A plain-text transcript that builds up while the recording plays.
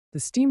The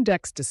Steam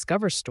Deck's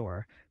Discover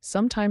Store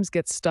sometimes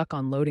gets stuck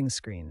on loading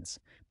screens,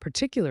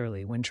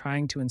 particularly when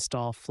trying to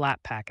install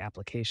Flatpak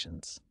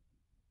applications.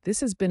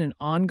 This has been an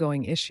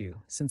ongoing issue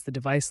since the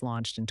device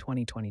launched in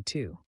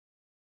 2022.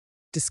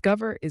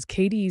 Discover is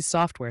KDE's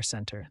software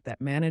center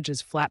that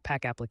manages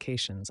Flatpak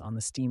applications on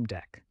the Steam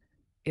Deck.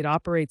 It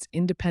operates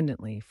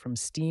independently from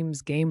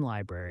Steam's game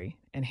library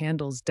and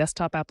handles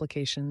desktop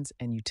applications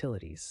and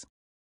utilities.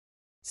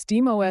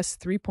 SteamOS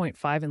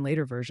 3.5 and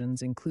later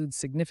versions include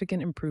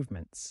significant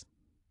improvements: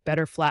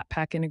 better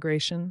Flatpak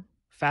integration,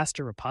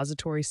 faster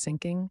repository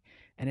syncing,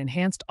 and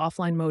enhanced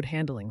offline mode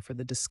handling for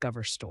the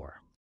Discover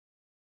Store.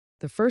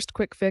 The first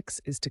quick fix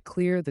is to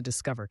clear the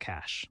Discover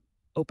cache.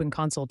 Open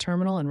Console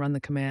Terminal and run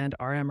the command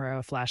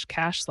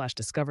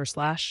rm/cache/discover/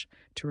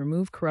 to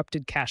remove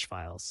corrupted cache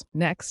files.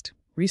 Next,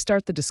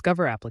 restart the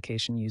Discover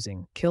application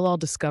using kill all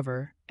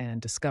Discover and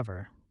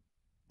Discover.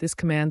 This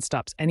command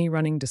stops any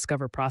running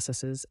Discover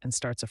processes and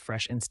starts a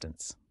fresh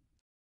instance.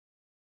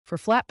 For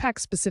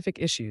Flatpak-specific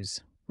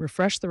issues,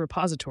 refresh the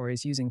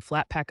repositories using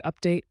Flatpak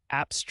Update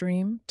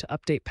AppStream to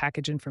update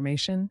package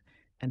information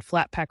and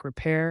Flatpak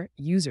Repair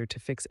User to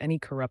fix any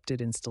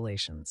corrupted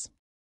installations.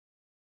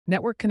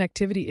 Network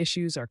connectivity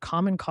issues are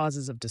common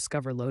causes of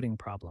Discover loading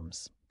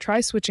problems.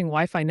 Try switching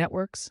Wi-Fi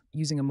networks,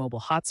 using a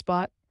mobile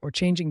hotspot, or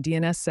changing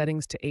DNS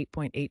settings to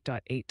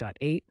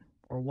 8.8.8.8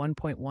 or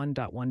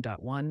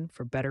 1.1.1.1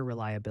 for better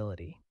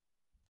reliability.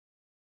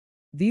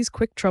 These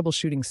quick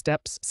troubleshooting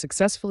steps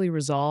successfully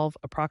resolve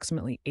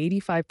approximately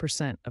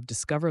 85% of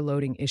Discover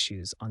loading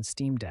issues on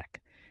Steam Deck,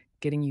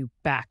 getting you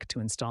back to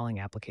installing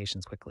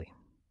applications quickly.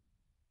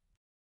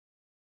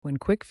 When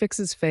quick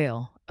fixes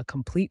fail, a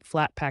complete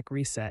Flatpak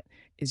reset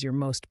is your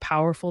most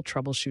powerful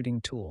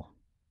troubleshooting tool.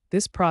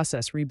 This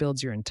process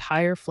rebuilds your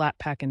entire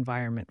Flatpak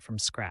environment from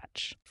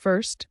scratch.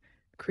 First,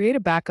 create a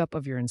backup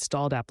of your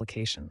installed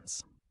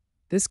applications.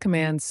 This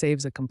command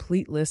saves a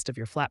complete list of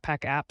your Flatpak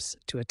apps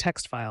to a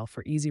text file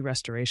for easy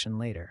restoration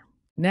later.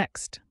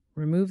 Next,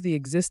 remove the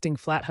existing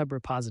FlatHub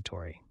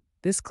repository.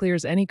 This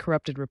clears any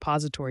corrupted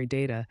repository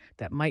data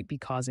that might be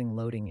causing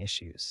loading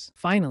issues.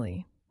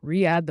 Finally,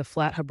 re-add the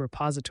FlatHub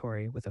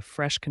repository with a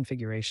fresh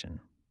configuration.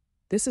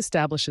 This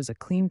establishes a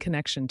clean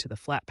connection to the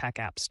Flatpak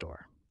App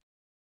Store.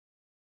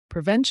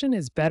 Prevention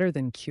is better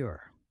than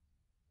cure.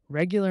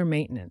 Regular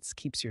maintenance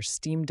keeps your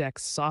Steam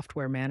Deck's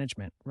software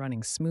management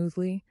running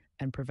smoothly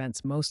and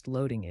prevents most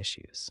loading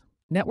issues.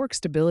 Network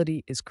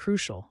stability is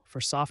crucial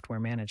for software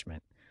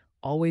management.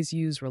 Always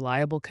use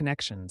reliable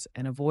connections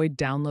and avoid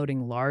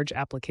downloading large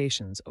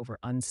applications over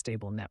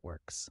unstable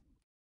networks.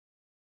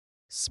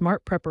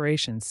 Smart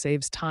preparation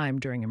saves time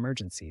during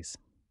emergencies.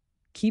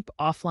 Keep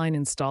offline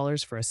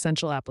installers for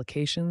essential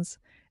applications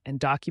and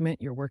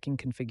document your working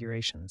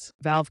configurations.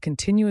 Valve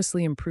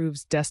continuously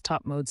improves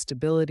desktop mode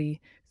stability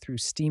through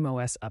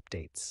SteamOS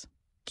updates.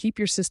 Keep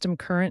your system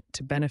current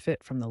to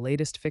benefit from the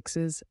latest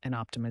fixes and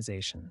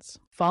optimizations.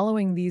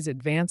 Following these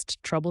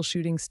advanced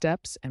troubleshooting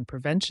steps and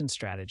prevention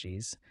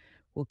strategies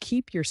will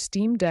keep your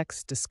Steam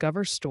Deck's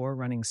Discover Store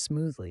running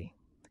smoothly,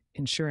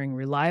 ensuring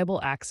reliable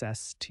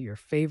access to your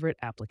favorite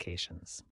applications.